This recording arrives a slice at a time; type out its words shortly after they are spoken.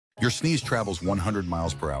Your sneeze travels 100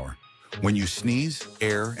 miles per hour. When you sneeze,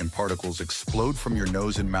 air and particles explode from your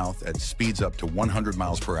nose and mouth at speeds up to 100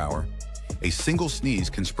 miles per hour. A single sneeze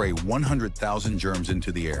can spray 100,000 germs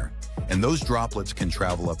into the air, and those droplets can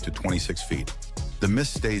travel up to 26 feet. The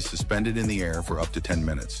mist stays suspended in the air for up to 10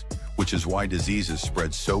 minutes, which is why diseases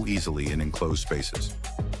spread so easily in enclosed spaces.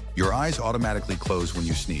 Your eyes automatically close when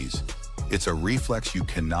you sneeze. It's a reflex you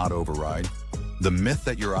cannot override. The myth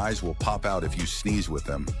that your eyes will pop out if you sneeze with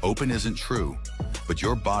them open isn't true, but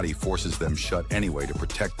your body forces them shut anyway to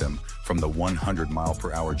protect them from the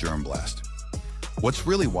 100-mile-per-hour germ blast. What's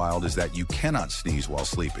really wild is that you cannot sneeze while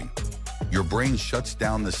sleeping. Your brain shuts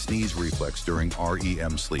down the sneeze reflex during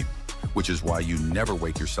REM sleep, which is why you never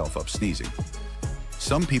wake yourself up sneezing.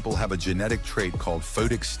 Some people have a genetic trait called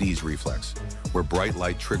photic sneeze reflex, where bright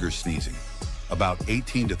light triggers sneezing. About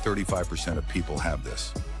 18 to 35% of people have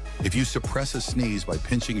this. If you suppress a sneeze by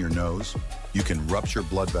pinching your nose, you can rupture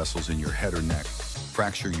blood vessels in your head or neck,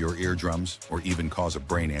 fracture your eardrums, or even cause a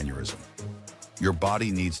brain aneurysm. Your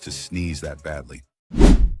body needs to sneeze that badly.